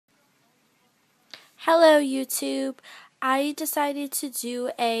Hello YouTube. I decided to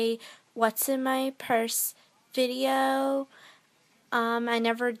do a what's in my purse video. I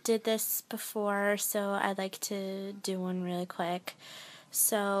never did this before, so I'd like to do one really quick.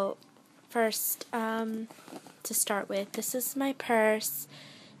 So first, to start with, this is my purse.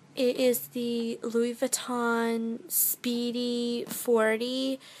 It is the Louis Vuitton Speedy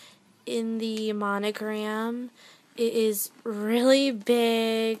 40 in the monogram. It is really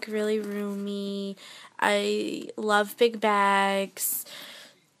big, really roomy. I love big bags.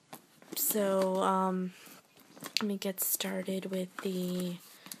 So, let me get started with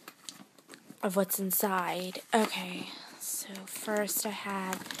of what's inside. Okay, so first I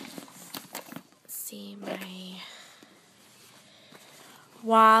have, let's see, my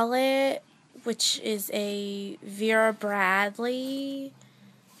wallet, which is a Vera Bradley.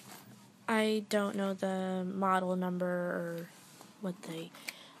 I don't know the model number or what the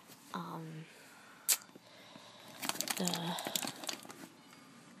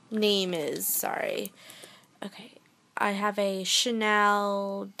name is, sorry. Okay, I have a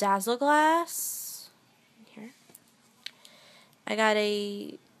Chanel Dazzle Glass. Here. I got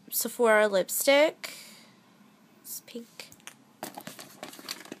a Sephora lipstick. It's pink.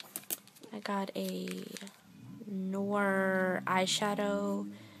 I got a Noir eyeshadow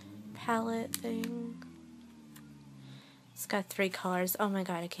palette thing. It's got 3 colors. Oh my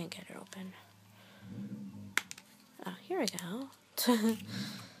god, I can't get it open. Oh, here we go.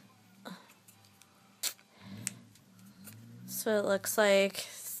 So it looks like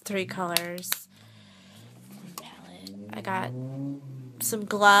 3 colors. Palette. I got some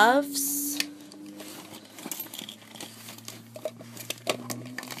gloves.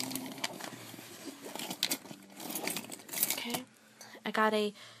 Okay. I got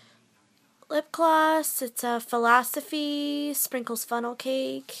a lip gloss. It's a Philosophy Sprinkles Funnel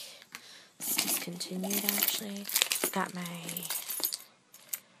Cake. It's discontinued, actually. Got my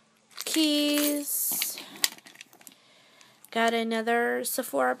keys. Got another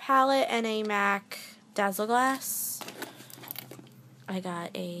Sephora palette and a MAC Dazzle Glass. I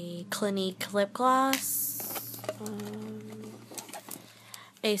got a Clinique lip gloss.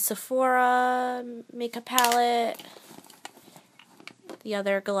 A Sephora makeup palette. The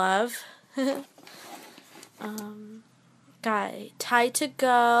other glove. Got a Tide to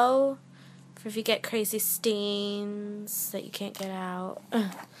Go for if you get crazy stains that you can't get out.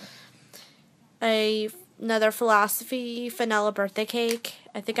 Another Philosophy vanilla birthday cake.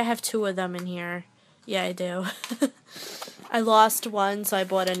 I think I have 2 of them in here. Yeah, I do. I lost one, so I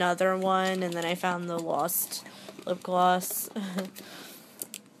bought another one, and then I found the lost lip gloss.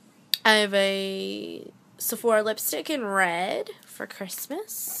 I have a Sephora lipstick in red for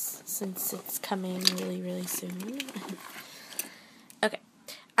Christmas, since it's coming really, really soon. Okay.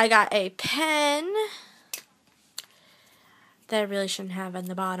 I got a pen that I really shouldn't have on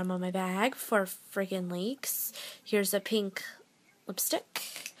the bottom of my bag for friggin' leaks. Here's a pink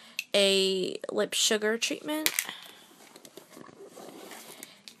lipstick. A lip sugar treatment.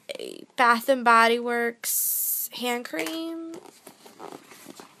 A Bath & Body Works hand cream.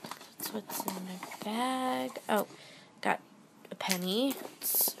 That's what's in my bag. Oh, got a penny.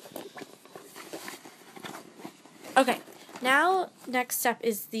 Okay, now next step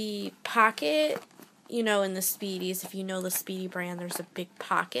is the pocket. You know, in the Speedies, if you know the Speedy brand, there's a big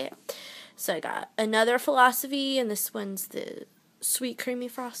pocket. So I got another Philosophy, and this one's the sweet creamy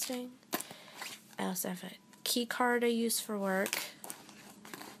frosting. I also have a key card I use for work.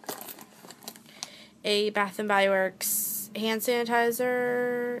 A Bath & Body Works hand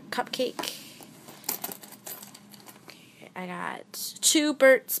sanitizer cupcake. Okay, I got 2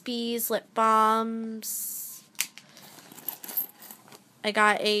 Burt's Bees lip balms. I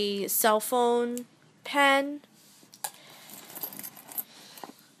got a cell phone pen.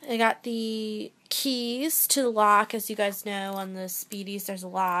 I got the keys to the lock. As you guys know, on the Speedies there's a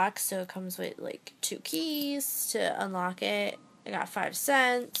lock, so it comes with like 2 keys to unlock it. I got 5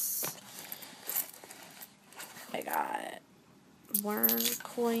 cents. I got more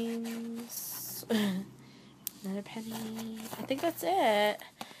coins. Another penny. I think that's it.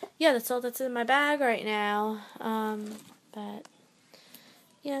 Yeah, that's all that's in my bag right now. But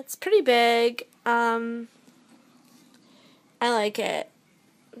yeah, it's pretty big. I like it.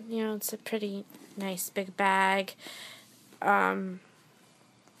 You know, it's a pretty nice big bag. I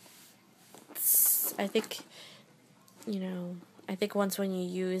think, you know, I think once when you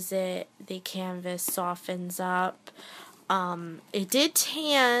use it, the canvas softens up. It did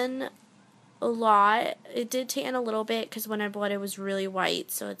tan a lot. It did tan a little bit because when I bought it, it was really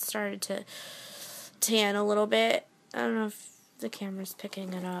white, so it started to tan a little bit. I don't know if the camera's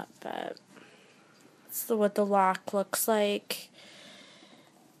picking it up, but that's what the lock looks like.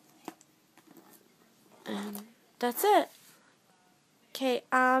 And that's it. Okay,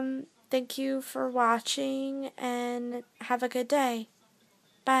 thank you for watching and have a good day.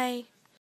 Bye.